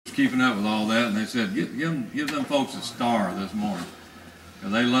keeping up with all that, and they said, give them folks a star this morning.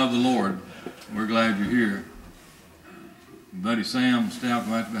 Because they love the Lord. We're glad you're here. Buddy Sam Stout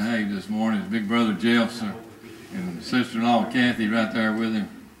went to behave this morning. His big brother Jeff and sister-in-law Kathy right there with him.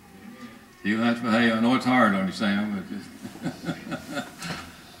 He'll have to behave. I know it's hard on you, Sam, but just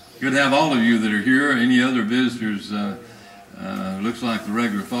good to have all of you that are here. Any other visitors, looks like the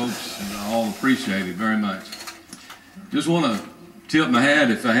regular folks, all appreciate it very much. Just want to tip my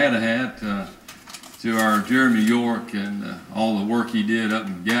hat, if I had a hat, to our Jeremy York and all the work he did up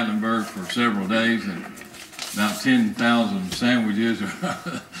in Gatlinburg for several days, and about 10,000 sandwiches.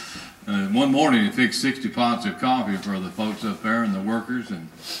 One morning he fixed 60 pots of coffee for the folks up there and the workers, and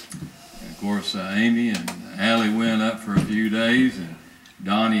of course Amy and Allie went up for a few days, and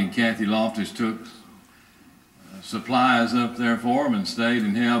Donnie and Kathy Loftus took supplies up there for them and stayed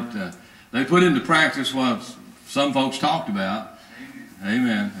and helped. They put into practice what some folks talked about.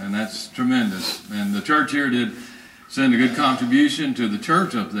 Amen. And that's tremendous. And the church here did send a good contribution to the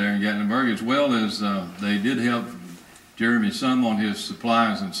church up there in Gatlinburg, as well as they did help Jeremy some on his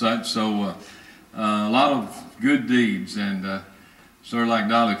supplies and such. So a lot of good deeds. And sort of like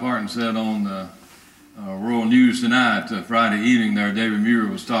Dolly Parton said on Rural News tonight, Friday evening there, David Muir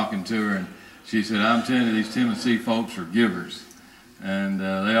was talking to her, and she said, I'm telling you, these Tennessee folks are givers. And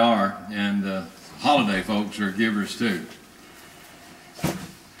they are. And holiday folks are givers too.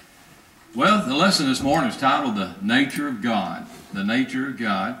 Well, the lesson this morning is titled The Nature of God. The Nature of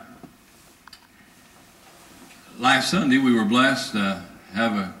God. Last Sunday we were blessed to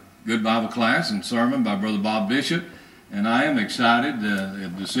have a good Bible class and sermon by Brother Bob Bishop, and I am excited.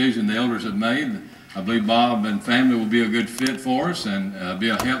 The decision the elders have made, I believe Bob and family will be a good fit for us and be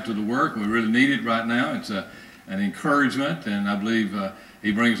a help to the work. We really need it right now. It's an encouragement, and I believe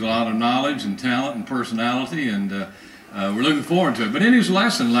he brings a lot of knowledge and talent and personality, and we're looking forward to it. But in his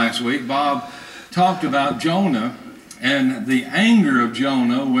lesson last week, Bob talked about Jonah and the anger of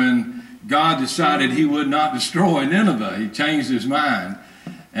Jonah when God decided he would not destroy Nineveh. He changed his mind.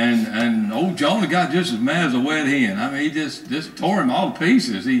 And old Jonah got just as mad as a wet hen. I mean, he just tore him all to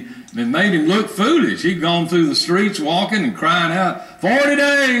pieces. It made him look foolish. He'd gone through the streets walking and crying out, 40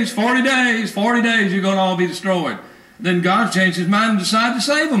 days, 40 days, 40 days, you're going to all be destroyed. Then God changed his mind and decided to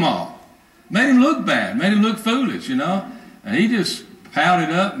save them all. Made him look bad, made him look foolish, you know. And he just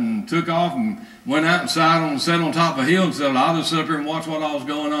pouted up and took off and went out and sat on top of a hill and said, I'll just sit up here and watch what all's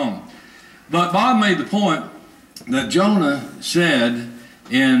going on. But Bob made the point that Jonah said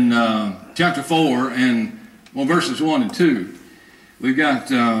in chapter 4 and verses 1 and 2. We've got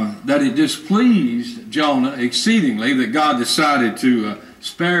that it displeased Jonah exceedingly that God decided to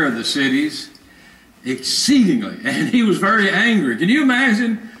spare the cities exceedingly. And he was very angry. Can you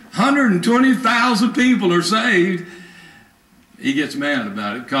imagine? 120,000 people are saved. He gets mad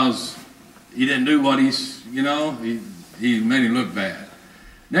about it because he didn't do what he made him look bad.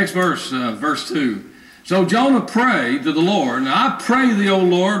 Next verse, verse 2. So Jonah prayed to the Lord, Now I pray thee, O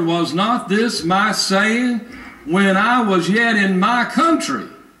Lord, was not this my saying when I was yet in my country?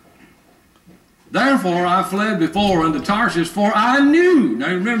 Therefore I fled before unto Tarshish, for I knew.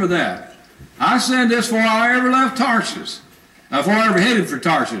 Now remember that. I said this before I ever left Tarshish. Before I ever headed for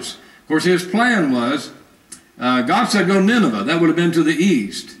Tarshish. Of course, his plan was, God said go to Nineveh. That would have been to the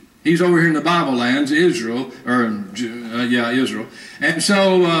east. He's over here in the Bible lands, Israel. Israel. And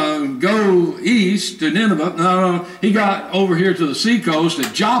so go east to Nineveh. No, he got over here to the seacoast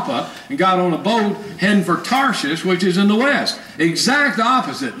at Joppa and got on a boat heading for Tarshish, which is in the west. Exact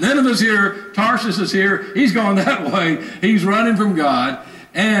opposite. Nineveh's here, Tarshish is here. He's going that way. He's running from God.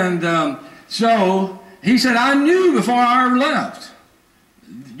 And so he said, I knew before I ever left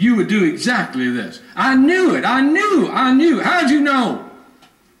you would do exactly this. I knew it. I knew. How'd you know?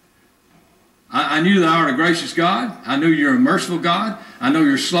 I knew thou art a gracious God. I knew you're a merciful God. I know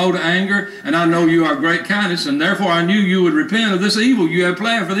you're slow to anger. And I know you are great kindness. And therefore I knew you would repent of this evil you have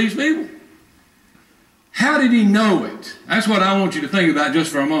planned for these people. How did he know it? That's what I want you to think about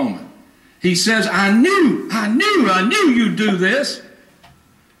just for a moment. He says, I knew you'd do this.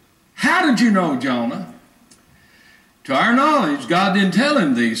 How did you know, Jonah? To our knowledge, God didn't tell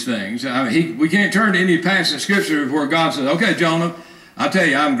him these things. We can't turn to any passage of Scripture where God says, okay, Jonah, I'll tell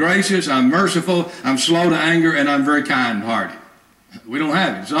you, I'm gracious, I'm merciful, I'm slow to anger, and I'm very kind-hearted. We don't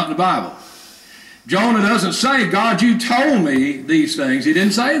have it. It's not in the Bible. Jonah doesn't say, God, you told me these things. He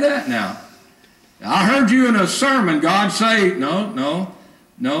didn't say that now. I heard you in a sermon, God say, no.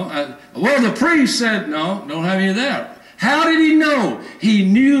 Well, the priest said, no, don't have any of that. How did he know? He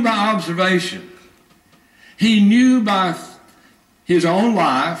knew by observation. He knew by his own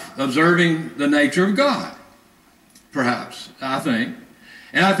life, observing the nature of God, perhaps, I think.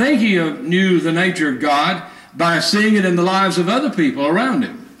 And I think he knew the nature of God by seeing it in the lives of other people around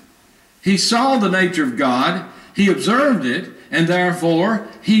him. He saw the nature of God, he observed it, and therefore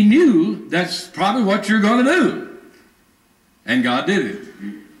he knew that's probably what you're going to do. And God did it.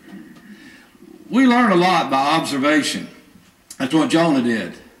 We learn a lot by observation. That's what Jonah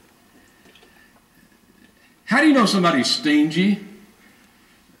did. How do you know somebody's stingy?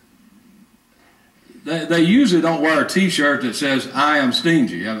 They usually don't wear a t-shirt that says, I am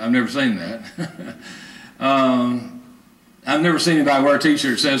stingy. I've never seen that. I've never seen anybody wear a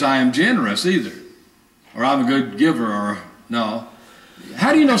t-shirt that says, I am generous either. Or I'm a good giver, or no.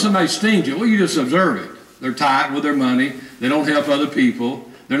 How do you know somebody's stingy? Well, you just observe it. They're tight with their money. They don't help other people.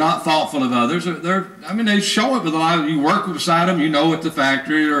 They're not thoughtful of others. They show it with a lot of, you work beside them, you know, at the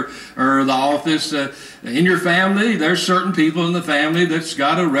factory or the office. In your family, there's certain people in the family that's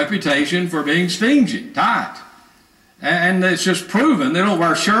got a reputation for being stingy, tight. And it's just proven. They don't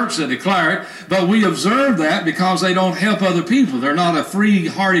wear shirts that declare it, but we observe that because they don't help other people. They're not a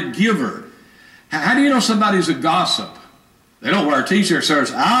free-hearted giver. How do you know somebody's a gossip? They don't wear a t-shirt that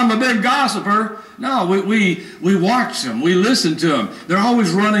says, I'm a big gossiper. No, we watch them. We listen to them. They're always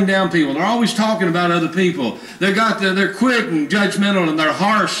running down people. They're always talking about other people. They're quick and judgmental, and they're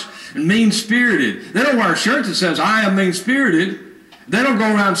harsh and mean-spirited. They don't wear a shirt that says, I am mean-spirited. They don't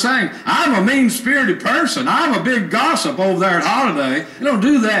go around saying, I'm a mean-spirited person. I'm a big gossip over there at Holiday. They don't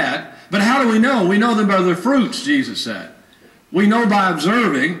do that. But how do we know? We know them by their fruits, Jesus said. We know by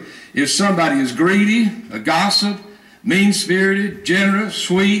observing if somebody is greedy, a gossip, mean-spirited, generous,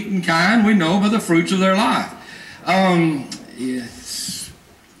 sweet, and kind. We know by the fruits of their life. Yes.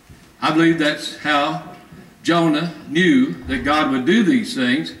 I believe that's how Jonah knew that God would do these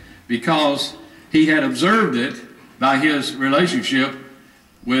things, because he had observed it by his relationship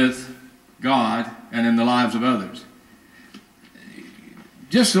with God and in the lives of others.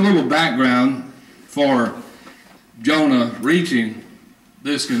 Just a little background for Jonah reaching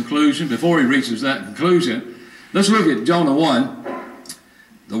this conclusion. Before he reaches that conclusion, let's look at Jonah 1.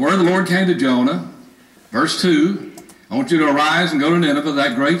 The word of the Lord came to Jonah. Verse 2, I want you to arise and go to Nineveh,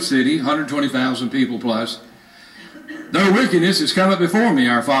 that great city, 120,000 people plus. Their wickedness has come up before me,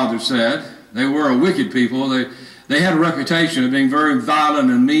 our father said. They were a wicked people. They had a reputation of being very violent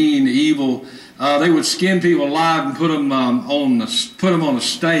and mean, evil. They would skin people alive and put them on a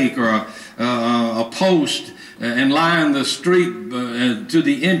stake or a post and line the street to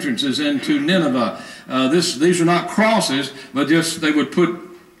the entrances into Nineveh. These are not crosses, but just they would put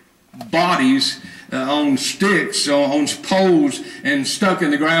bodies on sticks, on poles, and stuck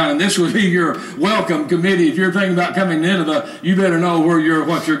in the ground. And this would be your welcome committee. If you're thinking about coming to Nineveh, you better know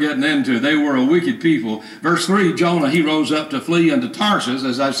what you're getting into. They were a wicked people. Verse 3, Jonah, he rose up to flee unto Tarshish,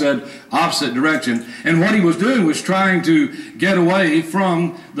 as I said, opposite direction. And what he was doing was trying to get away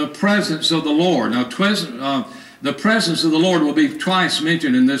from the presence of the Lord. Now, the presence of the Lord will be twice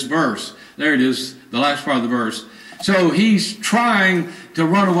mentioned in this verse. There it is, the last part of the verse. So he's trying to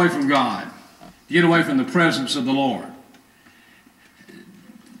run away from God, to get away from the presence of the Lord.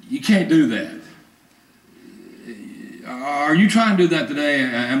 You can't do that. Are you trying to do that today?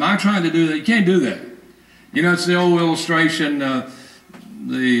 Am I trying to do that? You can't do that. You know, it's the old illustration,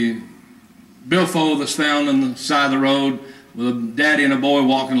 the billfold that's found on the side of the road with a daddy and a boy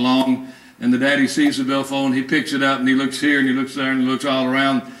walking along, and the daddy sees the billfold and he picks it up and he looks here and he looks there and he looks all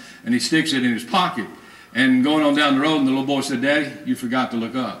around and he sticks it in his pocket. And going on down the road, and the little boy said, Daddy, you forgot to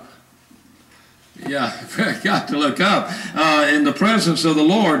look up. Yeah, forgot to look up. In the presence of the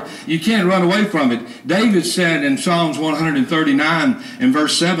Lord, you can't run away from it. David said in Psalms 139 and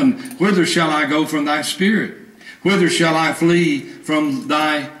verse 7, Whither shall I go from thy spirit? Whither shall I flee from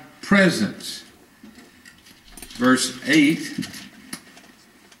thy presence? Verse 8,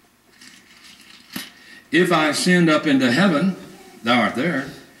 If I ascend up into heaven, thou art there.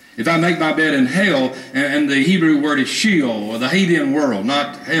 If I make my bed in hell, and the Hebrew word is Sheol, or the Hadean world,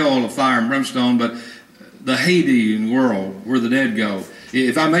 not hell of fire and brimstone, but the Hadean world, where the dead go.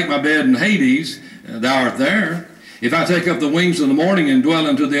 If I make my bed in Hades, thou art there. If I take up the wings of the morning and dwell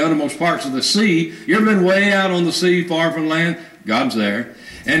into the uttermost parts of the sea, you ever been way out on the sea, far from land? God's there.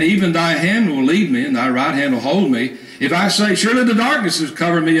 And even thy hand will lead me, and thy right hand will hold me. If I say, surely the darkness has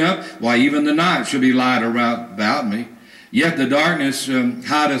covered me up, why, even the night shall be light about me. Yet the darkness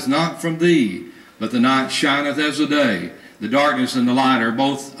hideth not from thee, but the night shineth as the day. The darkness and the light are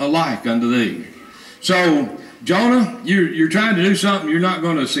both alike unto thee. So, Jonah, you're trying to do something you're not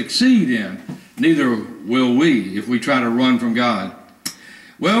going to succeed in. Neither will we if we try to run from God.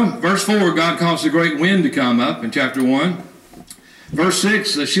 Well, verse 4, God caused a great wind to come up in chapter 1. Verse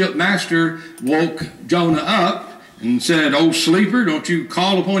 6, the shipmaster woke Jonah up and said, "Oh, sleeper, don't you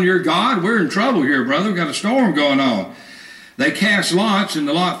call upon your God? We're in trouble here, brother. We've got a storm going on." They cast lots, and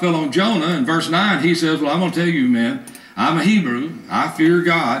the lot fell on Jonah. In verse 9, he says, "Well, I'm going to tell you, men, I'm a Hebrew. I fear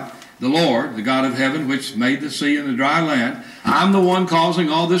God, the Lord, the God of heaven, which made the sea and the dry land. I'm the one causing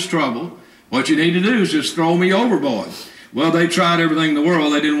all this trouble. What you need to do is just throw me overboard." Well, they tried everything in the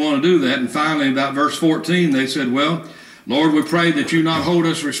world. They didn't want to do that. And finally, about verse 14, they said, "Well, Lord, we pray that you not hold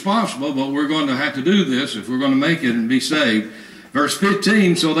us responsible, but we're going to have to do this if we're going to make it and be saved." Verse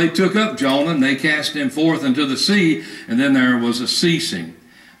 15, so they took up Jonah, and they cast him forth into the sea, and then there was a ceasing.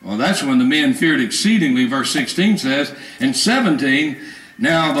 Well, that's when the men feared exceedingly, verse 16 says. And 17,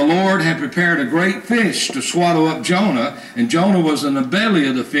 now the Lord had prepared a great fish to swallow up Jonah, and Jonah was in the belly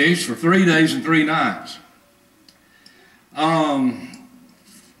of the fish for 3 days and 3 nights.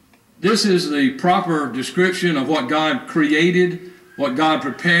 This is the proper description of what God created, what God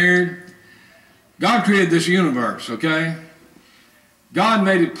prepared. God created this universe, okay? God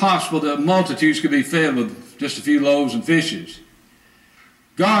made it possible that multitudes could be fed with just a few loaves and fishes.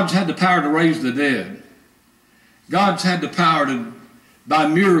 God's had the power to raise the dead. God's had the power to, by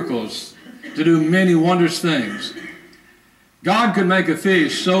miracles, to do many wondrous things. God could make a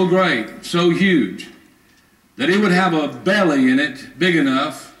fish so great, so huge, that it would have a belly in it big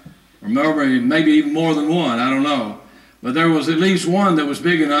enough, or maybe even more than one, I don't know. But there was at least one that was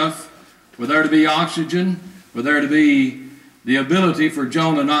big enough for there to be oxygen, for there to be the ability for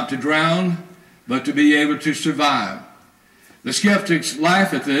Jonah not to drown, but to be able to survive. The skeptics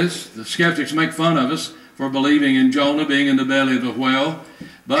laugh at this. The skeptics make fun of us for believing in Jonah being in the belly of the whale.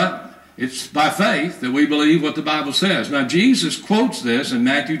 But it's by faith that we believe what the Bible says. Now, Jesus quotes this in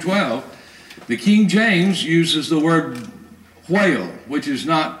Matthew 12. The King James uses the word whale, which is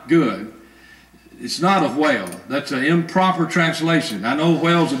not good. It's not a whale. That's an improper translation. I know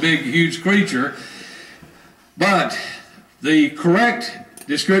whale's a big, huge creature, but the correct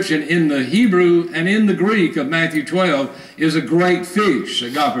description in the Hebrew and in the Greek of Matthew 12 is a great fish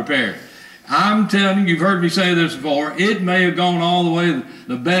that God prepared. I'm telling you, you've heard me say this before, it may have gone all the way to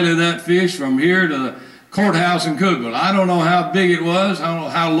the belly of that fish from here to the courthouse in Cookville. I don't know how big it was, I don't know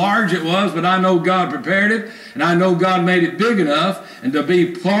how large it was, but I know God prepared it, and I know God made it big enough and to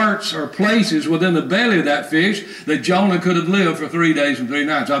be parts or places within the belly of that fish that Jonah could have lived for 3 days and 3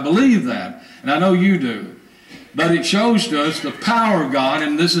 nights. I believe that, and I know you do. But it shows to us the power of God,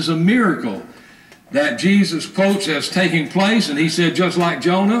 and this is a miracle that Jesus quotes as taking place. And he said, just like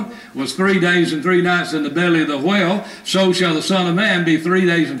Jonah was 3 days and 3 nights in the belly of the whale, so shall the Son of Man be 3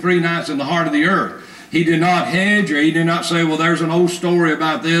 days and 3 nights in the heart of the earth. He did not hedge, or he did not say, well, there's an old story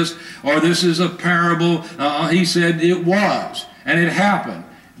about this, or this is a parable. He said it was, and it happened.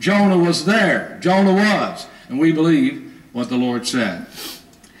 Jonah was there. Jonah was. And we believe what the Lord said.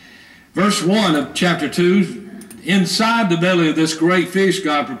 Verse 1 of chapter 2, inside the belly of this great fish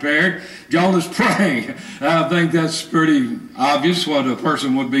God prepared, Jonah's praying. I think that's pretty obvious what a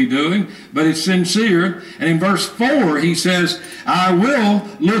person would be doing, but it's sincere. And in verse 4 he says, I will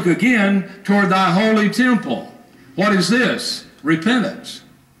look again toward thy holy temple. What is this? Repentance.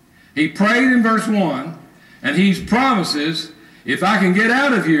 He prayed in verse 1, and he promises, if I can get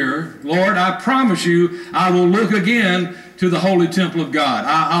out of here, Lord, I promise you I will look again to the holy temple of God.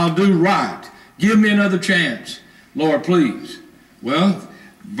 I'll do right. Give me another chance. Lord, please. Well,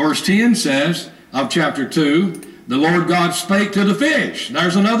 verse 10 says of chapter 2, the Lord God spake to the fish.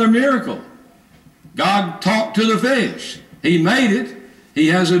 There's another miracle. God talked to the fish. He made it. He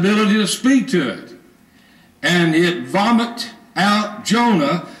has the ability to speak to it. And it vomited out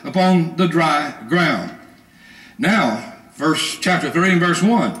Jonah upon the dry ground. Now, chapter 3 and verse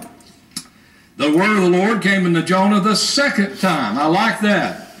 1. The word of the Lord came unto Jonah the second time. I like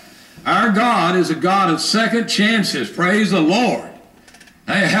that. Our God is a God of second chances. Praise the Lord.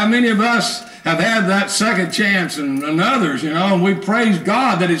 Hey, how many of us have had that second chance and others, and we praise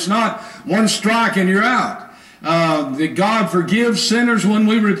God that it's not one strike and you're out. That God forgives sinners when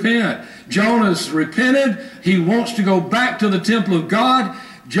we repent. Jonah's repented. He wants to go back to the temple of God.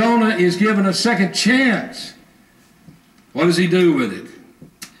 Jonah is given a second chance. What does he do with it?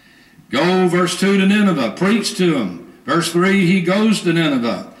 Go, verse 2, to Nineveh. Preach to him. Verse 3, he goes to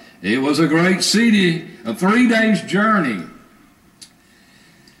Nineveh. It was a great city, a 3 days journey.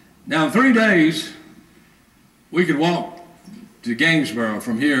 Now, in 3 days, we could walk to Gainsborough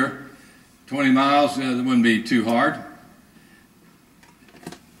from here, 20 miles. It wouldn't be too hard.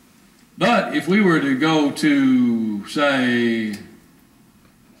 But if we were to go to, say,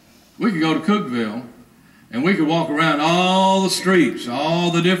 we could go to Cookville, and we could walk around all the streets, all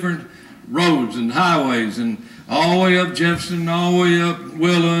the different roads and highways, and all the way up Jefferson, all the way up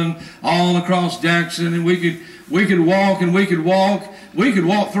Willand, all across Jackson, and we could we could walk and we could walk. We could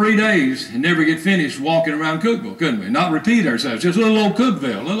walk 3 days and never get finished walking around Cookeville, couldn't we? Not repeat ourselves. Just little old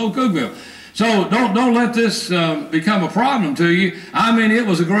Cookeville, little old Cookeville. So don't let this become a problem to you. I mean, it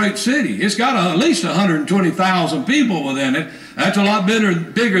was a great city. It's got at least 120,000 people within it. That's a lot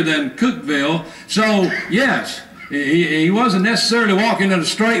bigger than Cookeville. So, yes, he wasn't necessarily walking in a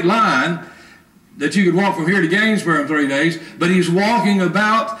straight line that you could walk from here to Gainesboro in 3 days, but he's walking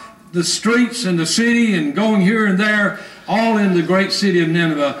about the streets and the city and going here and there, all in the great city of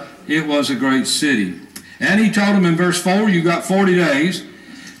Nineveh. It was a great city. And he told him in verse 4, you got 40 days.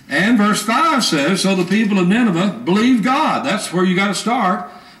 And verse 5 says, so the people of Nineveh believed God. That's where you got to start.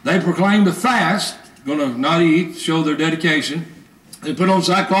 They proclaimed a fast, going to not eat, show their dedication. They put on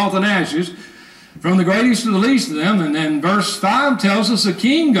sackcloth and ashes, from the greatest to the least of them. And then verse 5 tells us the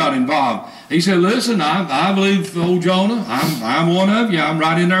king got involved. He said, listen, I believe old Jonah. I'm one of you. I'm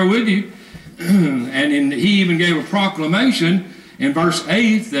right in there with you. And he even gave a proclamation in verse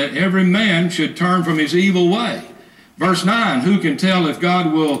 8 that every man should turn from his evil way. Verse 9, who can tell if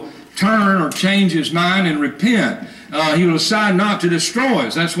God will turn or change his mind and repent? He will decide not to destroy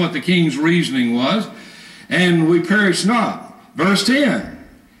us. That's what the king's reasoning was. And we perish not. Verse 10,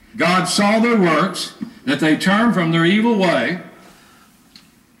 God saw their works, that they turned from their evil way.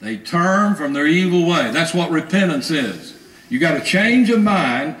 They turn from their evil way. That's what repentance is. You got a change of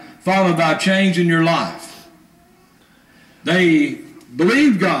mind followed by change in your life. They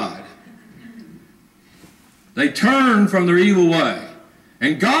believed God. They turned from their evil way.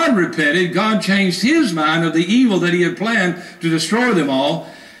 And God repented. God changed his mind of the evil that he had planned to destroy them all,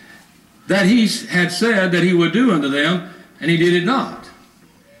 that he had said that he would do unto them, and he did it not.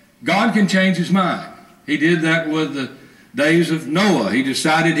 God can change his mind. He did that with the days of Noah. He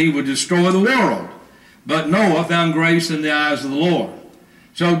decided he would destroy the world. But Noah found grace in the eyes of the Lord.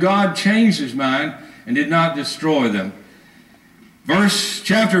 So God changed his mind and did not destroy them.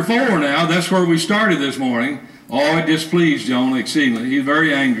 Chapter 4 now, that's where we started this morning. Oh, it displeased Jonah exceedingly. He's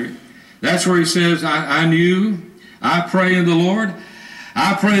very angry. That's where he says, I pray in the Lord.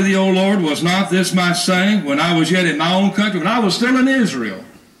 I pray thee, O Lord, was not this my saying when I was yet in my own country, when I was still in Israel?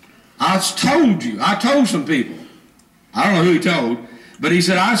 I told you. I told some people. I don't know who he told, but he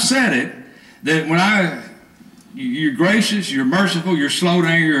said, I said it, that you're gracious, you're merciful, you're slow to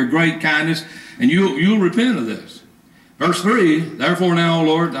anger, you're a great kindness, and you'll repent of this. Verse 3, therefore now, O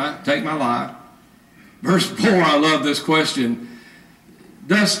Lord, I take my life. Verse 4, I love this question.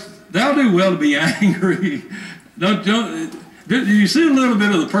 Dost thou do well to be angry? Do you see a little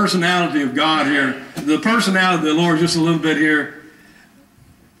bit of the personality of God here? The personality of the Lord just a little bit here.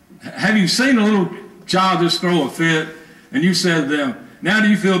 Have you seen a little child just throw a fit, and you said to them, now do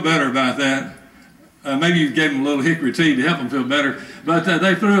you feel better about that? Maybe you gave them a little hickory tea to help them feel better. But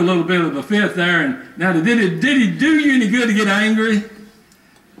they threw a little bit of a fit there. And now, did he do you any good to get angry?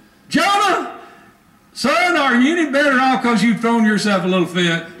 Jonah, son, are you any better off because you've thrown yourself a little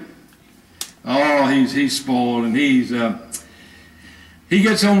fit? Oh, he's spoiled. And he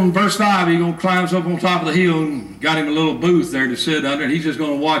gets on verse 5. He climbs up on top of the hill and got him a little booth there to sit under. And he's just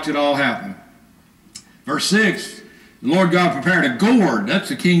going to watch it all happen. Verse 6, the Lord God prepared a gourd. That's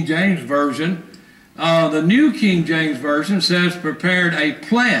the King James Version. The New King James Version says prepared a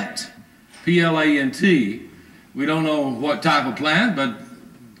plant, P-L-A-N-T. We don't know what type of plant, but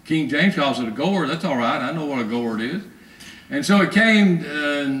King James calls it a gourd. That's all right. I know what a gourd is. And so it came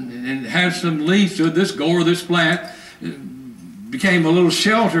and had some leaves to it. This gourd, this plant, became a little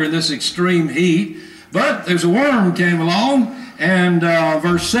shelter in this extreme heat. But there's a worm came along, and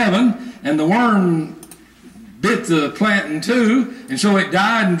verse 7, and the worm bit the plant in two, and so it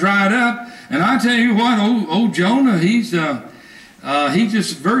died and dried up. And I tell you what, old Jonah, he's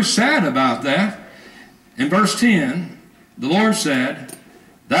just very sad about that. In verse 10, the Lord said,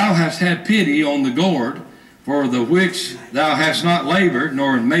 thou hast had pity on the gourd, for the which thou hast not labored,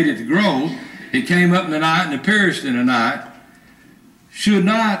 nor made it to grow. It came up in the night, and it perished in the night. Should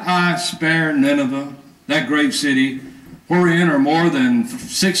not I spare Nineveh, that great city, wherein are more than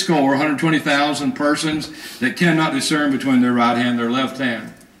 120,000 persons that cannot discern between their right hand and their left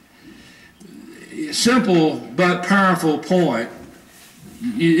hand? Simple but powerful point.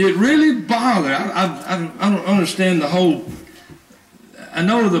 It really bothered. I don't understand the whole. I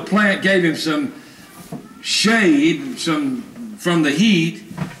know the plant gave him some shade, from the heat,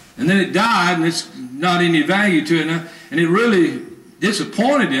 and then it died, and it's not any value to it now, and it really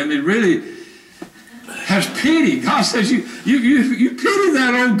disappointed him. It really has pity. God says, you pity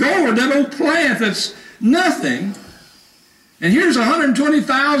that old gourd, that old plant that's nothing. And here's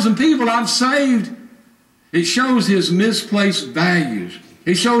 120,000 people I've saved. It shows his misplaced values.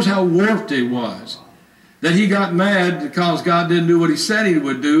 It shows how warped he was. that he got mad because God didn't do what he said he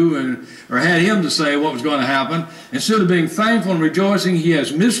would do, or had him to say what was going to happen. Instead of being thankful and rejoicing, he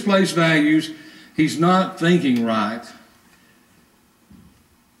has misplaced values. He's not thinking right.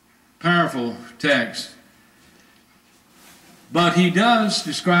 Powerful text. But he does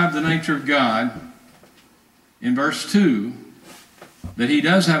describe the nature of God in verse 2 that he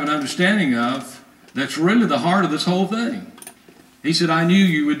does have an understanding of that's really the heart of this whole thing. He said, I knew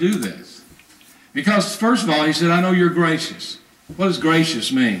you would do this. Because, first of all, he said, I know you're gracious. What does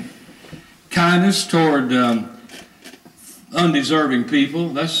gracious mean? Kindness toward undeserving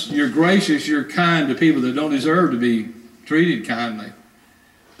people. You're gracious, you're kind to people that don't deserve to be treated kindly.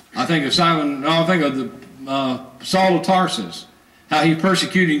 I think of Saul of Tarsus, how he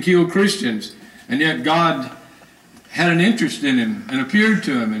persecuted and killed Christians, and yet God had an interest in him and appeared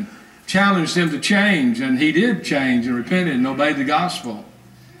to him and challenged him to change, and he did change and repented and obeyed the gospel.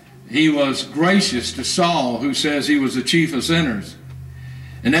 He was gracious to Saul, who says he was the chief of sinners.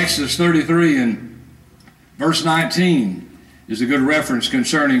 In Exodus 33 and verse 19 is a good reference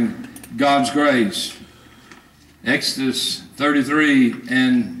concerning God's grace. Exodus 33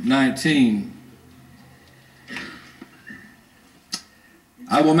 and 19.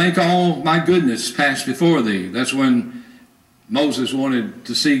 I will make all my goodness pass before thee. That's when Moses wanted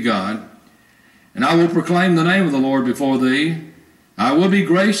to see God. And I will proclaim the name of the Lord before thee. I will be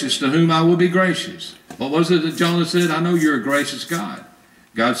gracious to whom I will be gracious. What was it that Jonah said? I know you're a gracious God.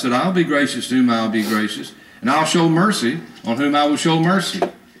 God said, I'll be gracious to whom I'll be gracious, and I'll show mercy on whom I will show mercy.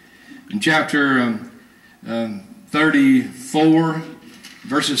 In chapter 34,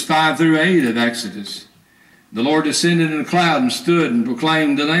 verses 5 through 8 of Exodus, the Lord descended in a cloud and stood and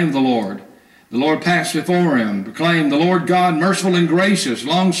proclaimed the name of the Lord. The Lord passed before him, proclaimed, the Lord God, merciful and gracious,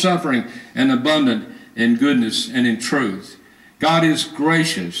 long-suffering and abundant in goodness and in truth. God is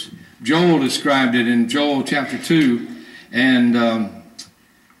gracious. Joel described it in Joel chapter 2 and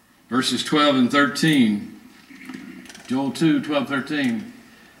verses 12 and 13. Joel 2, 12, 13.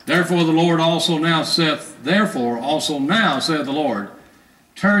 Therefore also now saith the Lord,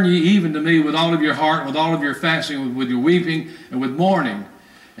 turn ye even to me with all of your heart, with all of your fasting, with your weeping, and with mourning,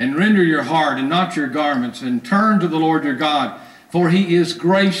 and render your heart and not your garments, and turn to the Lord your God, for he is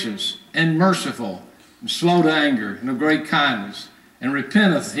gracious and merciful, and slow to anger, and of great kindness, and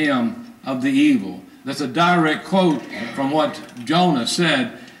repenteth him of the evil. That's a direct quote from what Jonah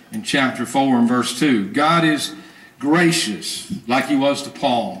said in chapter 4 and verse 2. God is gracious, like he was to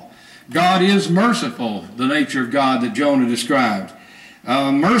Paul. God is merciful, the nature of God that Jonah described.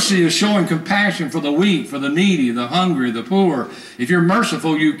 Mercy is showing compassion for the weak, for the needy, the hungry, the poor. If you're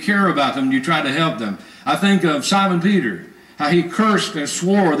merciful, you care about them, you try to help them. I think of Simon Peter, how he cursed and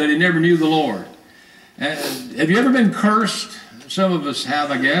swore that he never knew the Lord. Have you ever been cursed? Some of us have,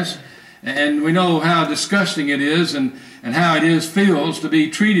 I guess. And we know how disgusting it is and how it feels to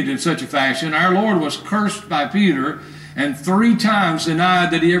be treated in such a fashion. Our Lord was cursed by Peter and 3 times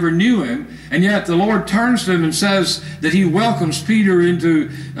denied that he ever knew him. And yet the Lord turns to him and says that he welcomes Peter into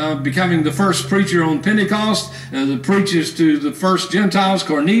becoming the first preacher on Pentecost, that preaches to the first Gentiles.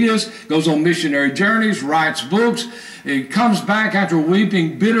 Cornelius goes on missionary journeys, writes books. He comes back after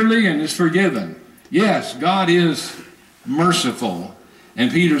weeping bitterly and is forgiven. Yes, God is merciful.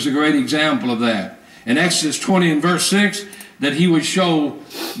 And Peter's a great example of that. In Exodus 20 and verse 6, that he would show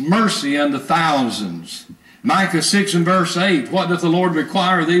mercy unto thousands. Micah 6 and verse 8, what doth the Lord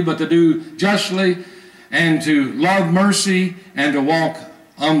require of thee but to do justly and to love mercy and to walk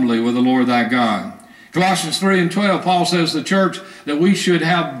humbly with the Lord thy God. Colossians 3 and 12, Paul says to the church that we should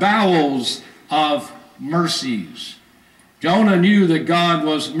have bowels of mercies. Jonah knew that God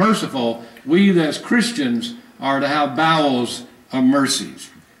was merciful. We as Christians are to have bowels of mercies.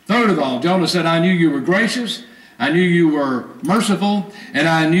 Third of all, Jonah said, I knew you were gracious, I knew you were merciful, and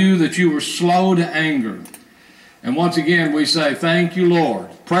I knew that you were slow to anger. And once again we say, thank you, Lord.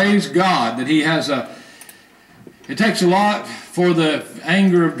 Praise God that he has it takes a lot for the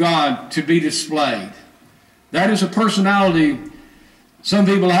anger of God to be displayed. That is a personality some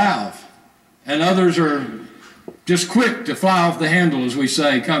people have, and others are just quick to fly off the handle, as we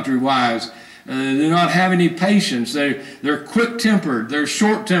say, country-wise. They do not have any patience. They're quick-tempered. They're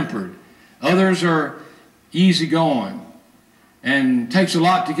short-tempered. Others are easygoing, and it takes a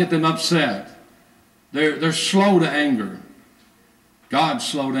lot to get them upset. They're slow to anger. God's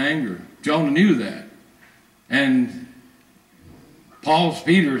slow to anger. Jonah knew that. And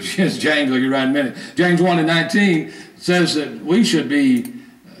Peter, James, will get right in a minute. James 1 and 19 says that we should be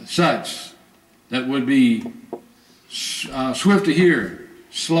such that would be swift to hear,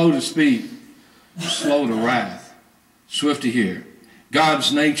 slow to speak, slow to wrath, swift to hear.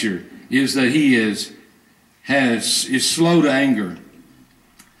 God's nature is that he is is slow to anger.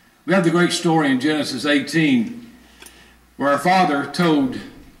 We have the great story in Genesis 18 where our Father told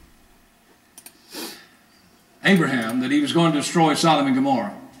Abraham that he was going to destroy Sodom and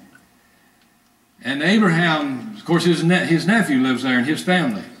Gomorrah. And Abraham, of course, his nephew lives there and his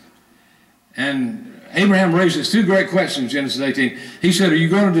family. And Abraham raises two great questions in Genesis 18. He said, are you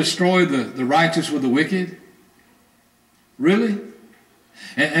going to destroy the righteous with the wicked? Really?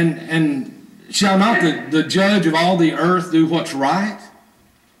 And shall not the judge of all the earth do what's right?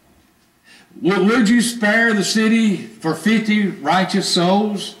 Would you spare the city for 50 righteous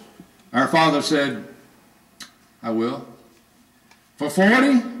souls? Our Father said, I will. For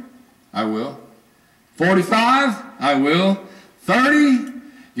 40? I will. 45? I will. 30?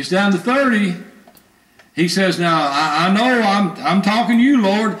 Gets down to 30. He says, now, I know I'm talking to you,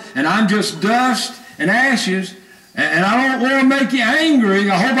 Lord, and I'm just dust and ashes, and I don't want to make you angry.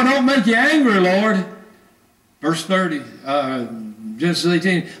 I hope I don't make you angry, Lord. Verse 30, Genesis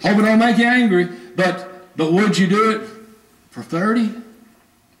 18, hope I don't make you angry, but would you do it for 30?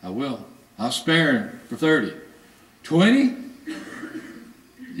 I will. I'll spare him for 30. 20?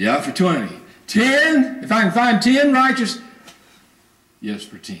 Yeah, for 20. 10? If I can find 10 righteous? Yes,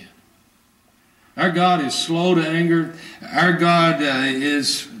 for 10. Our God is slow to anger. Our God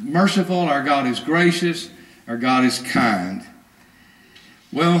is merciful. Our God is gracious. Our God is kind.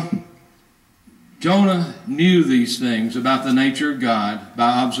 Well, Jonah knew these things about the nature of God by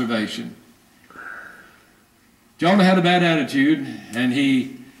observation. Jonah had a bad attitude, and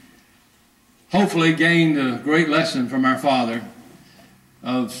he hopefully gained a great lesson from our Father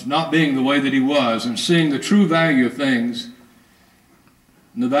of not being the way that he was and seeing the true value of things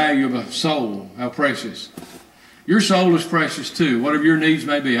and the value of a soul, how precious. Your soul is precious too, whatever your needs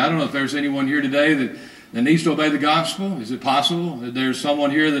may be. I don't know if there's anyone here today that needs to obey the gospel. Is it possible that there's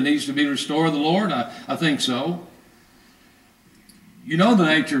someone here that needs to be restored to the Lord? I think so. You know the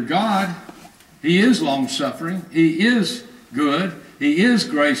nature of God. He is long-suffering. He is good. He is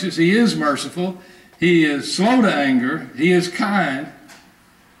gracious. He is merciful. He is slow to anger. He is kind.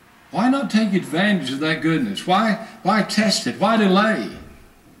 Why not take advantage of that goodness? Why test it? Why delay?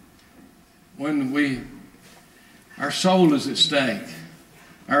 When our soul is at stake,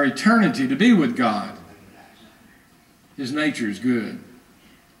 our eternity to be with God. His nature is good.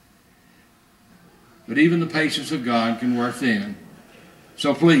 But even the patience of God can wear thin.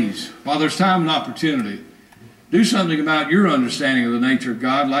 So please, while there's time and opportunity, do something about your understanding of the nature of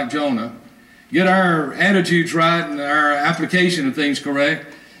God like Jonah. Get our attitudes right and our application of things correct,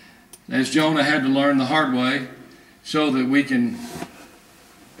 as Jonah had to learn the hard way, so that we can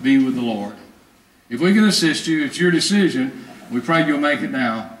be with the Lord. If we can assist you, it's your decision. We pray you'll make it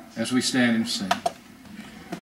now as we stand and sing.